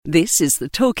This is the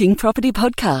Talking Property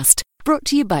Podcast, brought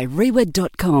to you by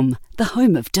Reward.com, the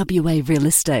home of WA real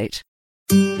estate.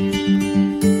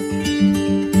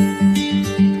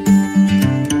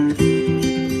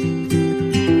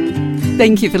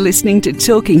 Thank you for listening to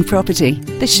Talking Property,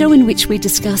 the show in which we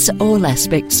discuss all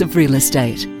aspects of real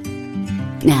estate.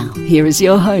 Now, here is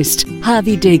your host,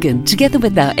 Harvey Deegan, together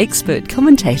with our expert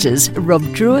commentators, Rob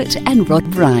Druitt and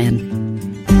Rod Bryan.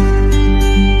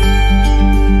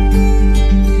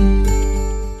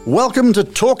 Welcome to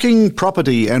Talking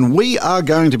Property, and we are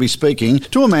going to be speaking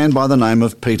to a man by the name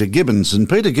of Peter Gibbons. And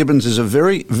Peter Gibbons is a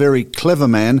very, very clever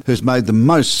man who's made the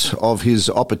most of his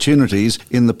opportunities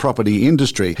in the property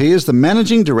industry. He is the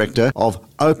Managing Director of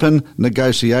Open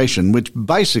Negotiation, which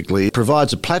basically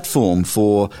provides a platform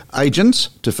for agents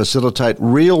to facilitate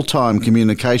real-time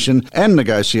communication and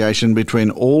negotiation between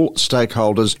all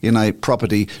stakeholders in a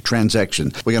property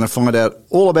transaction. We're going to find out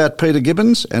all about Peter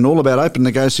Gibbons and all about open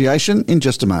negotiation in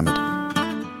just a moment.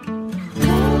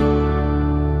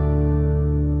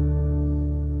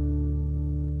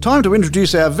 Time to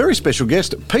introduce our very special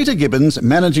guest, Peter Gibbons,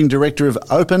 Managing Director of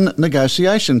Open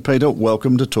Negotiation. Peter,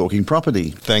 welcome to Talking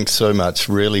Property. Thanks so much.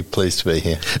 Really pleased to be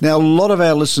here. Now, a lot of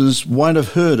our listeners won't have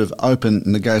heard of Open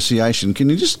Negotiation. Can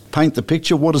you just paint the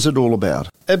picture? What is it all about?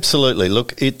 Absolutely.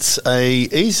 Look, it's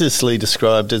easily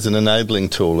described as an enabling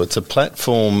tool. It's a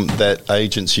platform that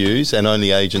agents use, and only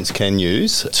agents can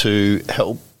use, to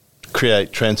help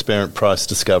create transparent price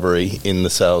discovery in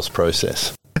the sales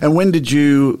process. And when did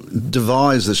you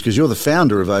devise this? Because you're the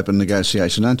founder of Open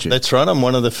Negotiation, aren't you? That's right. I'm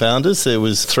one of the founders. There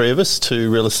was three of us,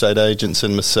 two real estate agents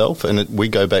and myself, and we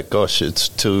go back, it's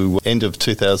to end of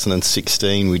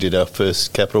 2016 we did our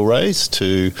first capital raise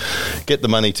to get the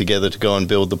money together to go and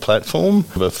build the platform.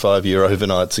 A 5-year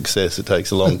overnight success. It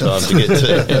takes a long time to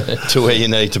get to where you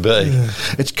need to be.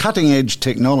 It's cutting-edge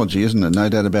technology, isn't it? No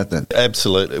doubt about that.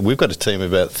 Absolutely. We've got a team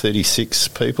of about 36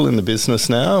 people in the business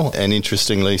now, and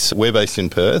interestingly, we're based in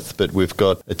Perth, but we've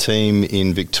got a team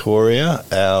in Victoria.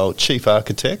 Our chief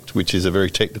architect, which is a very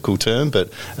technical term, but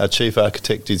our chief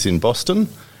architect is in Boston,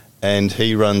 and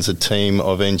he runs a team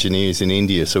of engineers in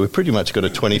India. So we've pretty much got a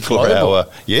 24-hour...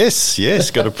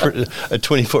 Yes, got a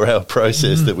 24-hour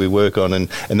process that we work on, and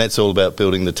that's all about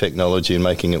building the technology and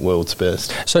making it world's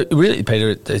best. So really,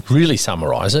 Peter, to really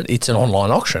summarise it, it's an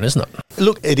online auction, isn't it?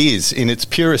 Look, it is. In its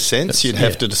purest sense, you'd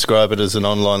have to describe it as an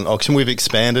online auction. We've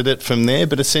expanded it from there,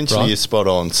 but essentially you're spot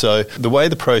on. So the way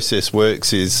the process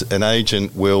works is an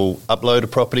agent will upload a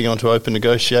property onto Open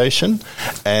Negotiation,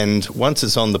 and once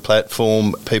it's on the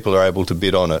platform, people are able to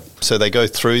bid on it. So they go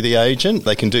through the agent.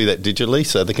 They can do that digitally,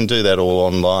 so they can do that all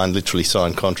online, literally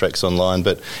sign contracts online.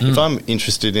 But if I'm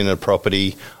interested in a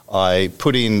property, I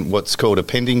put in what's called a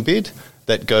pending bid.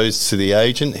 That goes to the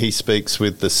agent. He speaks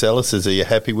with the seller, says, are you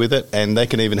happy with it? And they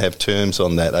can even have terms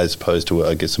on that as opposed to,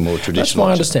 I guess, a more traditional. That's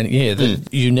my understanding, that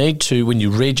you need to, when you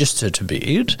register to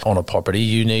bid on a property,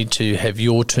 you need to have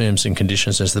your terms and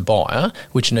conditions as the buyer,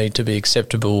 which need to be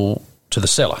acceptable to the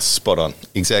seller. Spot on.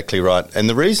 Exactly right. And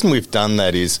the reason we've done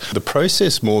that is the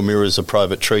process more mirrors a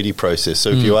private treaty process.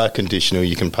 So if you are conditional,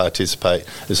 you can participate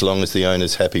as long as the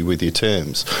owner's happy with your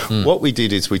terms. What we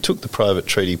did is we took the private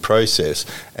treaty process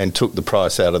and took the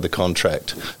price out of the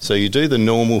contract. So you do the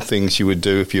normal things you would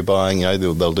do if you're buying,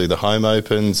 they'll do the home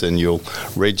opens and you'll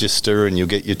register and you'll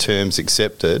get your terms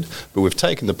accepted. But we've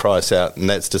taken the price out, and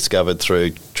that's discovered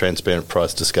through transparent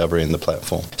price discovery in the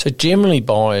platform. So generally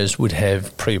buyers would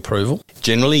have pre-approval?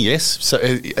 Generally, yes. So,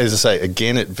 as I say,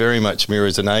 again, it very much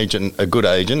mirrors an agent, a good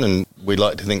agent, and we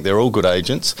like to think they're all good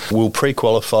agents, will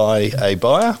pre-qualify a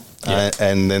buyer.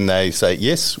 And then they say,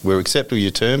 yes, we're accepting your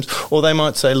terms. Or they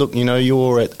might say, look,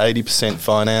 you're at 80%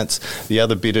 finance, the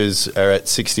other bidders are at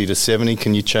 60 to 70,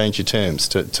 can you change your terms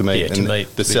to meet?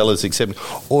 The seller's accepting.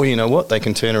 Or you know what, they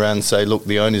can turn around and say, look,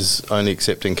 the owner's only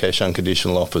accepting cash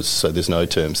unconditional offers, so there's no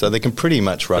terms. So they can pretty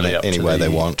much run it any way they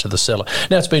want. To the seller.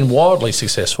 Now, it's been wildly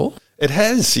successful. It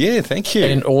has, thank you.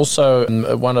 And also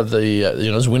one of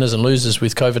the winners and losers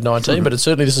with COVID-19, but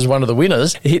this is one of the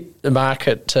winners. It hit the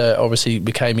market, obviously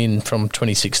came in from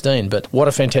 2016, but what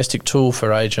a fantastic tool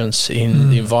for agents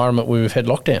in the environment where we've had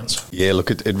lockdowns. Yeah,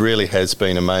 look, it really has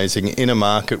been amazing. In a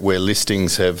market where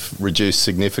listings have reduced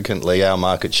significantly, our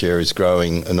market share is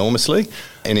growing enormously.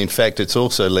 And in fact, it's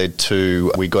also led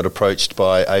to, we got approached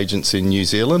by agents in New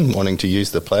Zealand wanting to use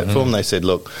the platform. They said,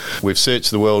 look, we've searched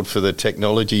the world for the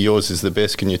technology. Yours yours is the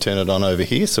best, can you turn it on over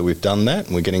here? So we've done that,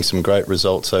 and we're getting some great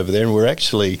results over there, and we're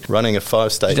actually running a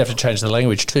 5-state... You'd have to change the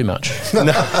language too much.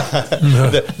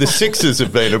 The 6s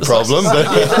have been a problem.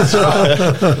 That's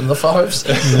right. And the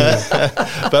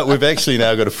 5s. But we've actually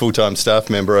now got a full-time staff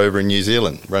member over in New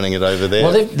Zealand running it over there.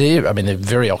 Well, they're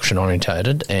very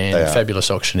auction-orientated and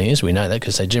fabulous auctioneers. We know that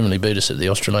because they generally beat us at the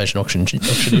Australasian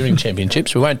Auctioneering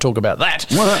Championships. We won't talk about that.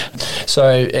 So,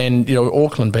 and,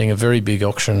 Auckland being a very big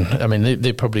auction, I mean,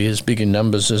 they're probably as big in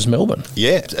numbers as Melbourne.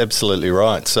 Yeah, absolutely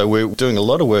right. So we're doing a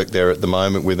lot of work there at the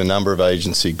moment with a number of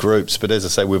agency groups. But as I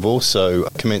say, we've also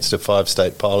commenced a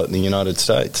 5-state pilot in the United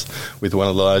States with one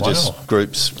of the largest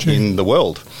groups in the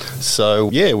world. So,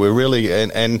 yeah, we're really...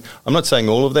 And I'm not saying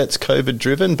all of that's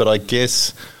COVID-driven, but I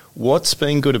guess... What's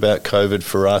been good about COVID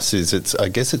for us is it's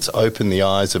opened the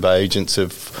eyes of agents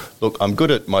of, look, I'm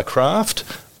good at my craft,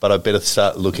 but I better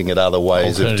start looking at other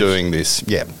ways of doing this.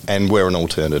 Yeah, and we're an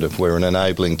alternative. We're an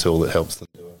enabling tool that helps them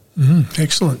do it.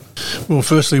 Excellent. Well,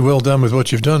 firstly, well done with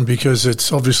what you've done, because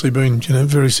it's obviously been,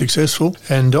 very successful,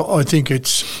 and I think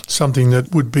it's something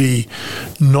that would be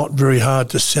not very hard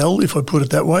to sell, if I put it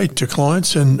that way, to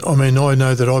clients. And I mean, I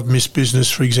know that I've missed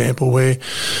business, for example, where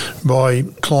my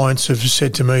clients have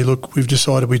said to me, look, we've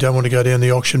decided we don't want to go down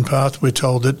the auction path. We're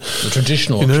told that the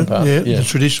traditional auction path. The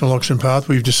traditional auction path.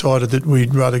 We've decided that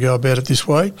we'd rather go about it this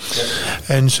way.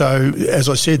 And so, as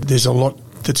I said, there's a lot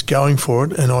that's going for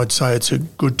it, and I'd say it's a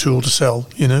good tool to sell,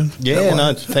 Yeah,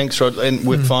 no, thanks, Rod. And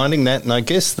we're finding that, and I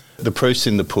guess the proof's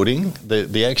in the pudding.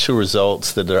 The actual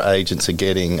results that our agents are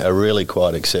getting are really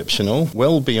quite exceptional,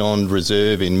 well beyond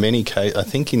reserve in many cases. I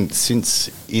think this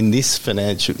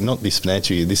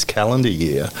calendar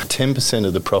year, 10%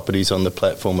 of the properties on the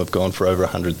platform have gone for over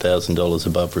 $100,000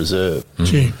 above reserve.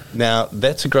 Now,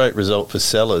 that's a great result for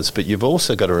sellers, but you've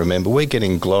also got to remember we're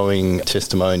getting glowing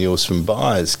testimonials from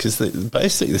buyers, because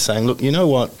basically they're saying, look, you know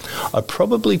what, I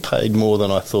probably paid more than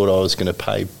I thought I was going to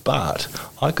pay, but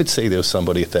I could see there was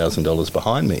somebody $1,000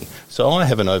 behind me. So I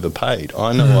haven't overpaid.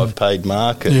 I know I've paid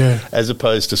market, as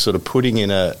opposed to sort of putting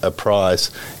in a price,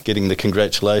 getting the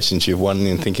congratulations you've won,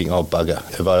 and thinking, oh, bugger,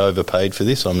 have I overpaid for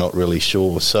this? I'm not really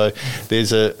sure. So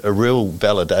there's a real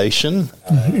validation.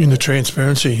 In the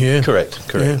transparency, Correct.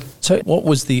 Yeah. So what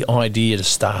was the idea to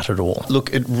start it all?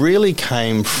 Look, it really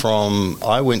came from,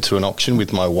 I went to an auction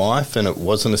with my wife, and it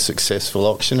wasn't a successful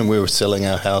auction, and we were selling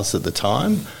our house at the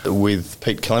time with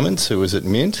Pete Clements, who was at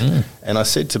Mint. And I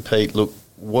said to Pete, look,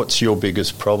 what's your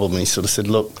biggest problem? And he sort of said,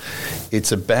 look,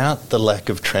 it's about the lack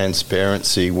of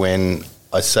transparency. When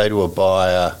I say to a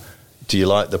buyer, do you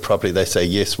like the property? They say,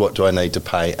 yes, what do I need to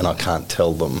pay? And I can't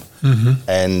tell them.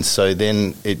 And so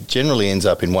then it generally ends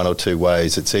up in one or two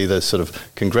ways. It's either sort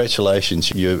of,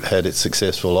 congratulations, you had a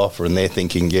successful offer, and they're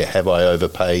thinking, yeah, have I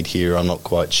overpaid here? I'm not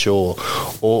quite sure.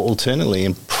 Or alternatively,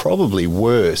 and probably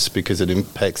worse, because it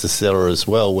impacts the seller as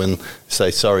well, when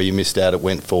say, sorry, you missed out, it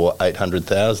went for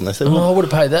 $800,000. They say, well, I would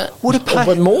have paid that. Would have paid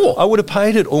but more. I would have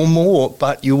paid it or more,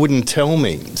 but you wouldn't tell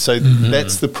me. So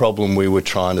that's the problem we were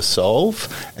trying to solve,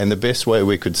 and the best way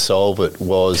we could solve it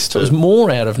was So it was more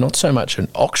out of not so much an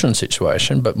auction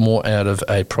situation, but more out of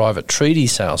a private treaty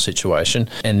sale situation,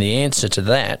 and the answer to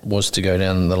that was to go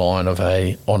down the line of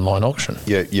a online auction.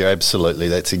 Yeah, absolutely.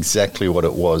 That's exactly what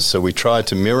it was. So we tried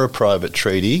to mirror private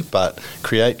treaty, but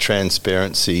create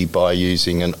transparency by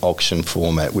using an auction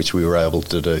format, which we were able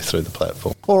to do through the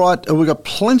platform. All right, we've got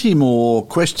plenty more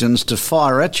questions to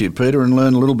fire at you, Peter, and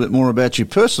learn a little bit more about you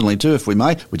personally too, if we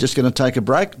may. We're just going to take a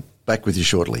break. Back with you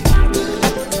shortly.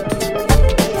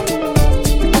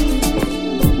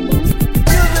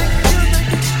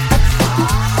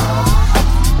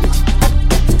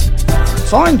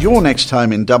 Find your next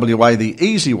home in WA the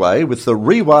easy way with the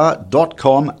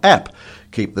Reiwa.com app.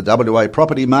 Keep the WA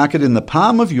property market in the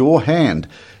palm of your hand.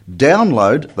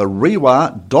 Download the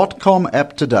Reiwa.com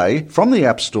app today from the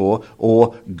App Store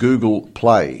or Google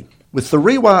Play. With the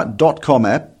Reiwa.com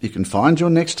app, you can find your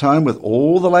next home with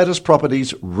all the latest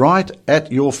properties right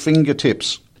at your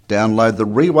fingertips. Download the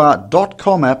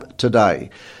Reiwa.com app today.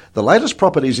 The latest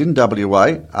properties in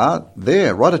WA are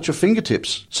there, right at your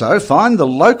fingertips. So find the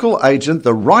local agent,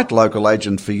 the right local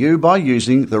agent for you, by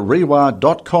using the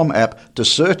Reiwa.com app to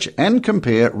search and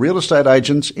compare real estate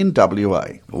agents in WA.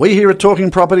 We here at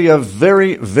Talking Property are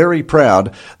very, very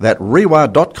proud that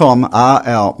Reiwa.com are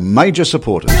our major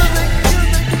supporters.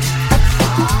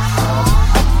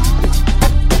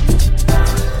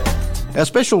 Our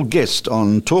special guest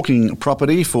on Talking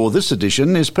Property for this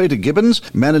edition is Peter Gibbons,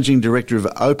 Managing Director of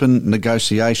Open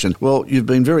Negotiation. Well, you've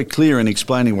been very clear in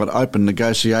explaining what open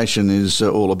negotiation is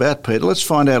all about, Peter. Let's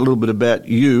find out a little bit about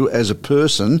you as a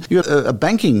person. You've got a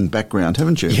banking background,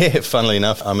 haven't you? Yeah, funnily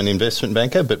enough, I'm an investment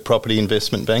banker, but property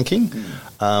investment banking.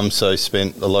 So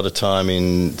spent a lot of time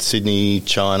in Sydney,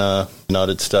 China,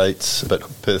 United States, but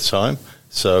Perth's home.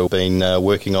 So been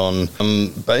working on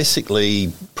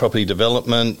basically property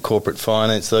development, corporate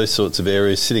finance, those sorts of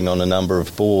areas, sitting on a number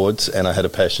of boards, and I had a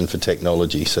passion for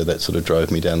technology, so that sort of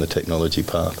drove me down the technology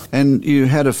path. And you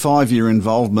had a 5-year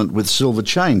involvement with Silver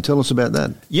Chain. Tell us about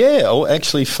that. Yeah,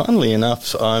 actually, funnily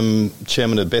enough, I'm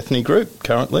chairman of Bethany Group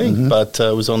currently, but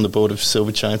I was on the board of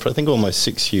Silver Chain for I think almost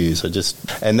 6 years.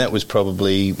 And that was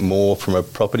probably more from a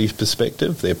property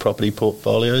perspective, their property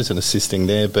portfolios and assisting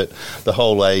there, but the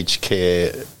whole aged care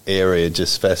area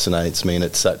just fascinates me, and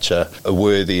it's such a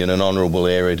worthy and an honourable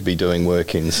area to be doing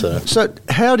work in. So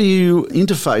how do you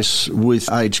interface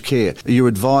with aged care? You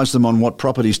advise them on what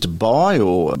properties to buy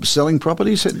or selling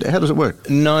properties? How does it work?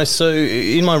 No, so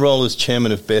in my role as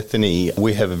chairman of Bethany,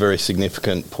 we have a very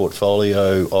significant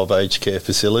portfolio of aged care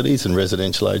facilities and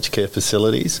residential aged care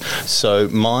facilities. So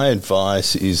my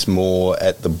advice is more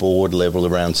at the board level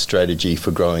around strategy for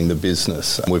growing the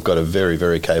business. We've got a very,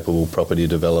 very capable property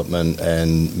development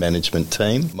and management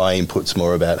team. My input's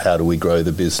more about how do we grow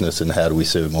the business and how do we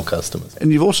serve more customers.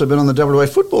 And you've also been on the WA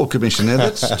Football Commission.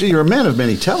 Now, you're a man of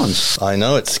many talents. I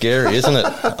know, it's scary, isn't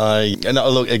it?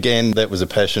 Look, again, that was a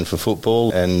passion for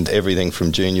football and everything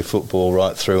from junior football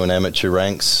right through in amateur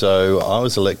ranks. So I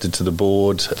was elected to the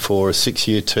board for a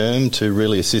 6-year term to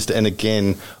really assist. And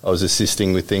again, I was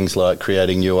assisting with things like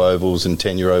creating new ovals and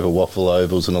 10-year over waffle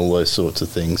ovals and all those sorts of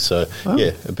things. So,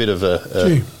 yeah, a bit of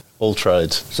all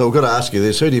trades. So we've got to ask you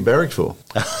this, who do you barrack for?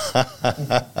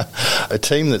 A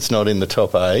team that's not in the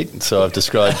top 8, so I've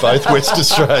described both West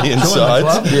Australian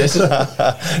sides.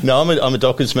 Yes. No, I'm a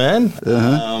Dockers man,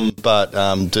 but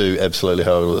do absolutely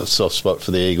have a soft spot for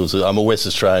the Eagles. I'm a West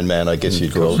Australian man, I guess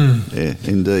you'd call it. Yeah,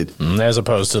 indeed. As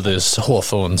opposed to this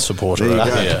Hawthorn supporter There you over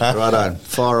go. here. Righto,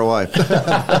 fire away.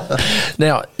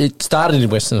 Now, it started in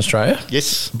Western Australia.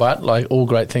 Yes. But like all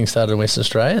great things started in Western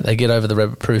Australia, they get over the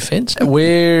rabbit-proof fence.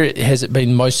 Where has it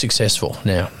been most successful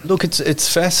now? Look,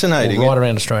 it's fascinating. Right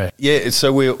around Australia. Yeah,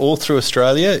 so we're all through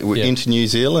Australia, we're into New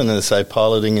Zealand, and as I say,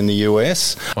 piloting in the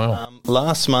US. Wow.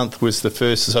 Last month was the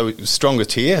first, so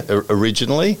strongest here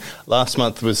originally. Last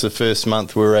month was the first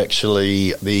month where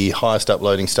actually the highest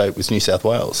uploading state was New South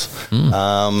Wales.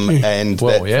 And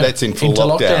that's in full Into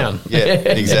lockdown. lockdown. Yeah,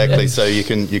 exactly. So you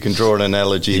can draw an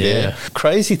analogy there.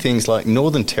 Crazy things like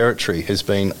Northern Territory has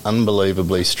been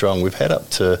unbelievably strong. We've had up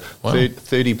to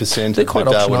 30% They're of quite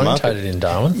the Darwin option market. orientated in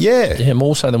Darwin. Yeah.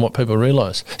 More so than what people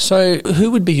realise. So who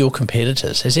would be your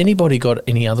competitors? Has anybody got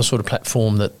any other sort of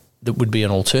platform that would be an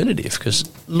alternative? Because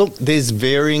look, there's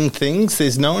varying things.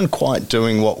 There's no one quite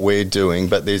doing what we're doing,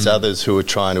 but there's others who are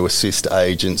trying to assist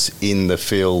agents in the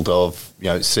field of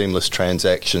seamless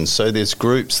transactions. So there's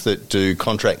groups that do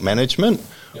contract management,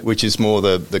 which is more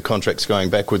the contracts going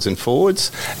backwards and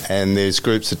forwards, and there's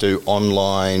groups that do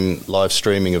online live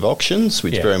streaming of auctions,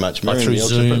 which very much mirror like through the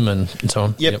Zoom and so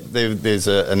on. Yep. There's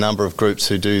a number of groups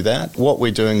who do that. What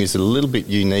we're doing is a little bit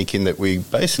unique in that we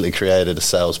basically created a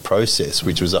sales process,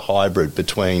 which was a hybrid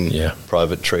between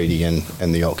private treaty and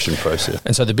the auction process.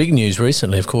 And so the big news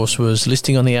recently, of course, was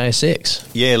listing on the ASX.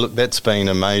 Yeah, look, that's been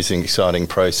an amazing, exciting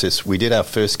process. We did our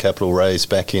first capital raise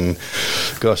back in,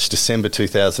 December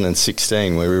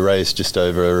 2016, where we raised just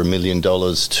over $1 million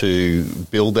to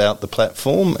build out the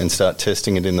platform and start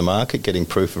testing it in the market, getting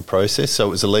proof of process. So it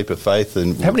was a leap of faith.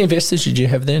 And how many investors did you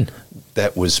have then?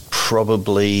 That was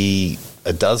probably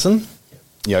a dozen.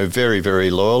 Very, very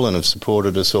loyal and have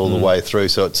supported us all the way through.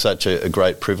 So it's such a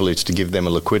great privilege to give them a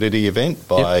liquidity event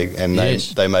and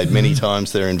they made many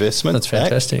times their investment. That's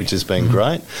fantastic. Which has been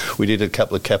great. We did a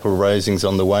couple of capital raisings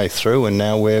on the way through, and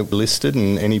now we're listed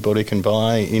and anybody can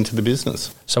buy into the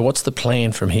business. So what's the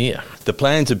plan from here? The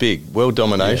plans are big. World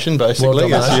domination, basically,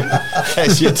 world domination.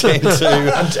 As you tend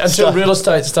to. Until real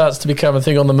estate starts to become a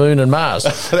thing on the moon and Mars.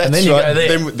 That's and then right. You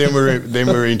go there. Then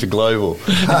we're into global.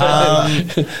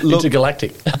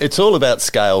 Intergalactic. It's all about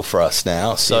scale for us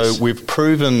now. So we've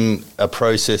proven a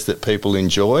process that people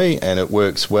enjoy and it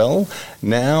works well.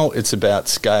 Now it's about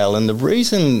scale. And the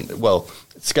reason,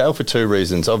 scale for 2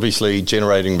 reasons. Obviously,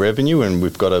 generating revenue, and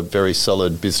we've got a very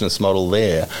solid business model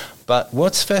there. But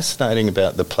what's fascinating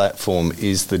about the platform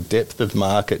is the depth of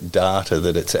market data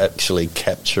that it's actually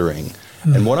capturing.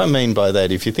 And what I mean by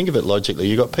that, if you think of it logically,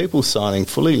 you've got people signing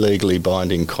fully legally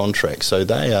binding contracts, so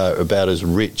they are about as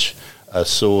rich a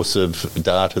source of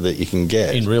data that you can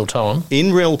get. In real time?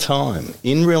 In real time,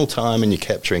 and you're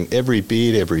capturing every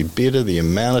bid, every bidder, the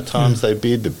amount of times they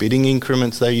bid, the bidding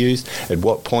increments they used, at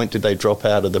what point did they drop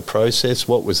out of the process,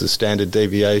 what was the standard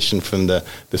deviation from the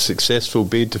successful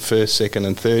bid to first, second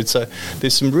and third. So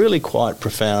there's some really quite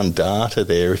profound data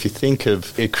there. If you think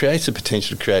of, it creates the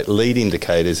potential to create lead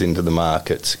indicators into the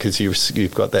markets because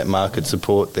you've got that market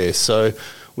support there. So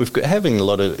we've got having a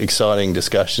lot of exciting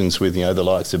discussions with, the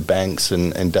likes of banks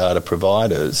and data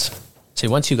providers. See,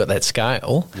 once you've got that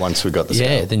scale... Once we've got the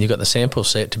scale. Yeah, then you've got the sample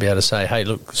set to be able to say, hey,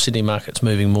 look, Sydney market's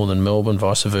moving more than Melbourne,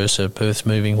 vice versa, Perth's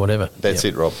moving, whatever. That's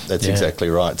it, Rob. That's exactly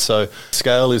right. So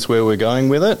scale is where we're going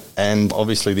with it, and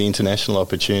obviously the international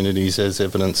opportunities as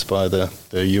evidenced by the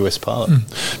US pilot.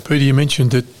 Peter, you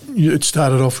mentioned that it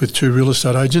started off with 2 real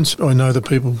estate agents. I know the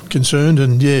people concerned,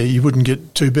 and you wouldn't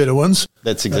get 2 better ones.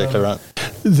 That's exactly right.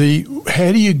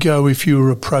 How do you go if you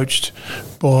were approached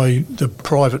by the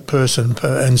private person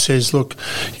and says, look,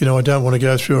 I don't want to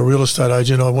go through a real estate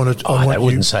agent. I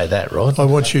wouldn't say that, Rod. I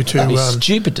want you to... That'd be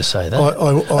stupid to say that.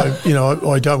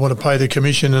 I don't want to pay the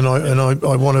commission, and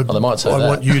I want to... they might say that. I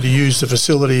want you to use the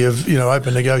facility of,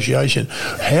 open negotiation.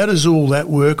 How does all that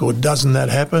work, or doesn't that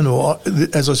happen? Or,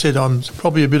 as I said, I'm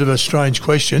probably a bit of a strange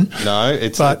question. No,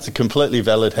 it's a completely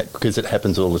valid because it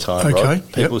happens all the time, okay,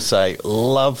 Rod. People say,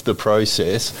 love the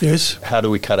process. Yes. How do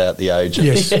we cut out the agent?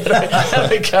 Yes. How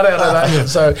do we cut out an agent?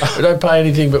 So we don't pay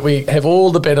anything, but we have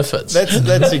all the benefits.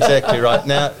 That's exactly right.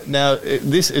 Now,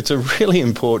 it's a really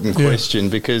important question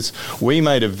because we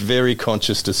made a very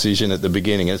conscious decision at the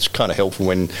beginning. It's kind of helpful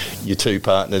when your 2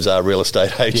 partners are real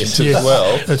estate agents as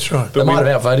well. That's right. But they might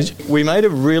have outvoted you. We made a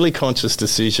really conscious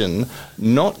decision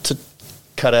not to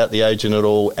cut out the agent at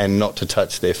all and not to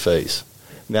touch their fees.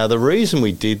 Now, the reason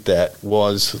we did that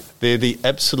was they're the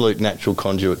absolute natural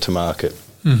conduit to market.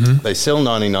 Mm-hmm. They sell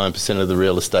 99% of the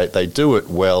real estate. They do it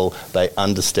well. They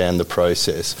understand the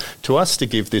process. To us to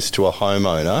give this to a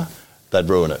homeowner, they'd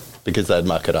ruin it because they'd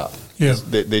muck it up. Yeah.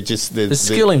 There's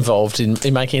skill involved in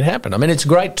making it happen. I mean, it's a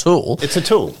great tool. It's a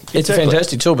tool. It's a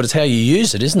fantastic tool, but it's how you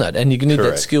use it, isn't it? And you need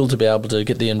that skill to be able to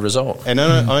get the end result. And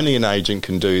only an agent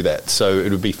can do that, so it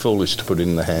would be foolish to put it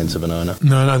in the hands of an owner.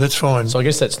 No, that's fine. So I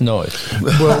guess that's no.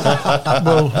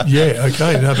 Well, yeah,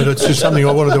 okay. No, but it's just something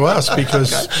I wanted to ask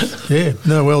because,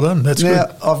 well done. That's good. Now,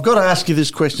 I've got to ask you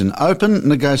this question. Open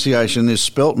negotiation is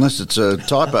spelt, unless it's a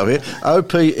typo here,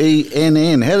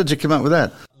 OPENN. How did you come up with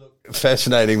that?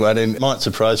 Fascinating one, and might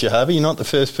surprise you, Harvey. You're not the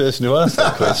first person to ask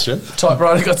that question.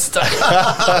 Typewriter got stuck.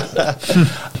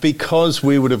 Because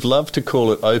we would have loved to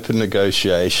call it open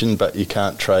negotiation, but you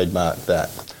can't trademark that.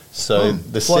 So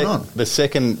why not? The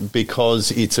second, because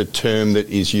it's a term that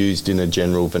is used in a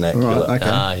general vernacular, right,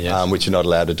 okay. Which you're not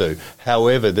allowed to do.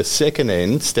 However, the second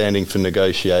N, standing for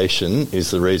negotiation, is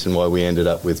the reason why we ended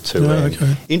up with 2N. Oh,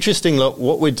 okay. Interesting, look,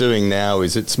 what we're doing now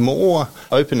is it's more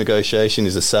open negotiation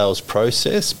is a sales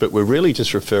process, but we're really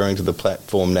just referring to the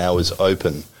platform now as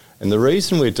open. And the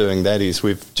reason we're doing that is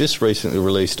we've just recently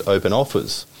released Open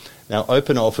Offers. Now,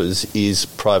 Open Offers is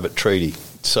private treaty.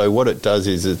 So what it does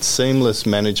is it's seamless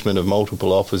management of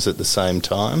multiple offers at the same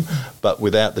time, but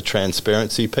without the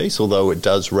transparency piece, although it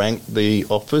does rank the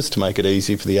offers to make it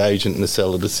easy for the agent and the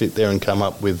seller to sit there and come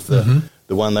up with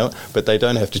the one they want. But they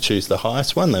don't have to choose the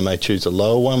highest one. They may choose a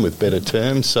lower one with better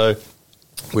terms. So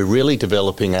we're really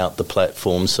developing out the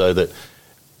platform so that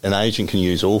an agent can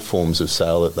use all forms of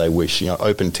sale that they wish.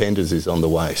 Open tenders is on the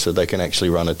way, so they can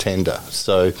actually run a tender.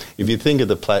 So if you think of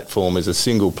the platform as a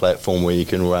single platform where you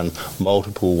can run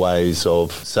multiple ways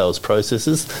of sales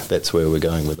processes, that's where we're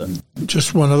going with it.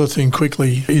 Just one other thing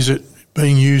quickly. Is it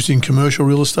being used in commercial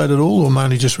real estate at all, or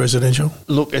mainly just residential?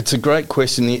 Look, it's a great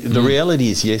question. The reality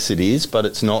is, yes, it is, but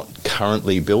it's not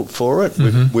currently built for it.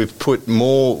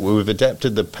 We've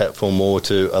adapted the platform more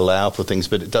to allow for things,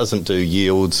 but it doesn't do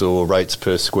yields or rates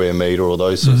per square metre or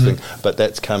those sorts of things. But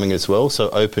that's coming as well. So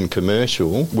open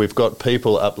commercial, we've got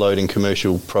people uploading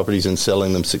commercial properties and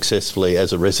selling them successfully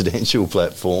as a residential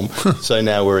platform. So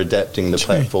now we're adapting the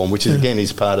platform, which is, again,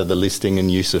 is part of the listing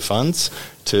and use of funds,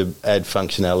 to add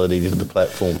functionality to the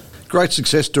platform. Great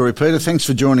success story, Peter. Thanks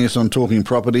for joining us on Talking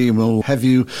Property, and we'll have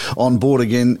you on board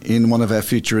again in one of our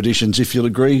future editions if you'll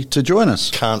agree to join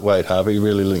us. Can't wait, Harvey.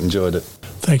 Really enjoyed it.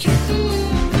 Thank you.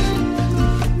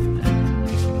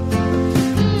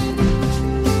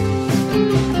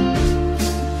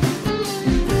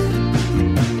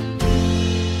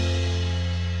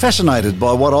 fascinated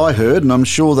by what I heard, and I'm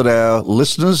sure that our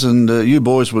listeners and you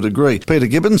boys would agree. Peter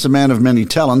Gibbons, a man of many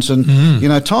talents, and, you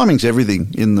know, timing's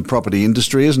everything in the property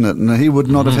industry, isn't it? And he would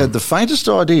not have had the faintest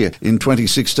idea in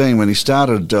 2016 when he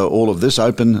started all of this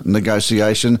open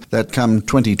negotiation that come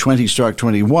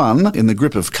 2020/21 in the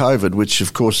grip of COVID, which,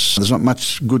 of course, there's not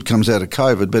much good comes out of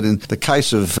COVID, but in the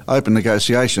case of open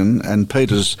negotiation and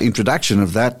Peter's introduction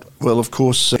of that, well, of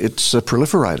course, it's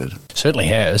proliferated. Certainly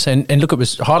has. And look, it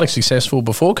was highly successful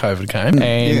before COVID came.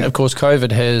 And, of course,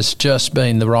 COVID has just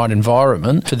been the right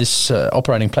environment for this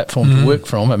operating platform to work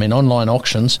from. I mean, online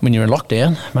auctions, when you're in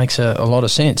lockdown, makes a lot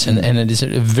of sense. And it is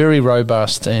a very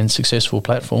robust and successful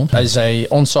platform. As a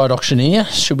on-site auctioneer,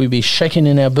 should we be shaking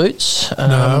in our boots?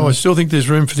 No, I still think there's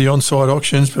room for the on-site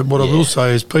auctions. But what I will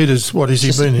say is Peter's, what has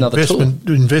he been?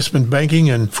 Investment banking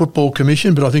and football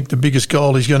commission. But I think the biggest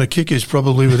goal he's going to kick is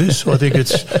probably with this. I think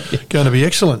it's going to be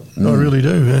excellent. I really do.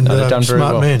 And they've done very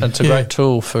smart well. man. It's a great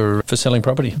tool for selling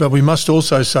property. But we must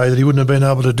also say that he wouldn't have been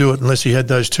able to do it unless he had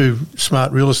those two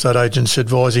smart real estate agents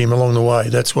advising him along the way.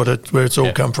 That's where it's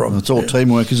all come from. It's all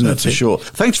teamwork, isn't it, for sure.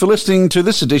 Thanks for listening to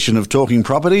this edition of Talking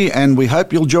Property, and we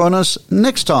hope you'll join us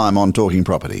next time on Talking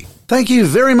Property. Thank you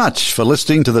very much for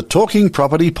listening to the Talking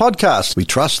Property podcast. We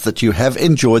trust that you have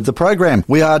enjoyed the program.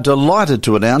 We are delighted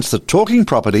to announce that Talking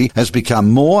Property has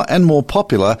become more and more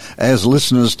popular as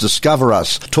listeners discover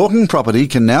us. Talking Property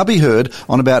can now be heard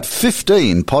on about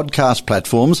 15 podcast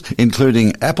platforms,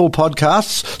 including Apple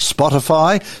Podcasts,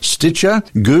 Spotify, Stitcher,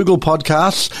 Google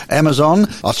Podcasts, Amazon,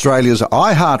 Australia's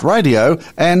iHeartRadio,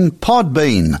 and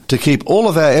Podbean. To keep all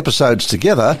of our episodes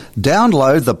together,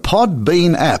 download the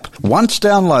Podbean app. Once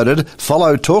downloaded,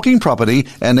 follow Talking Property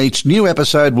and each new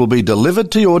episode will be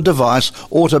delivered to your device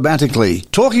automatically.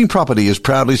 Talking Property is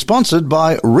proudly sponsored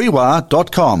by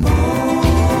Rewa.com.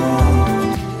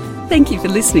 Thank you for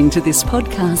listening to this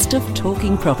podcast of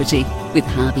Talking Property with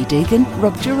Harvey Deegan,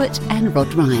 Rob Jewett and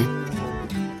Rod Ryan.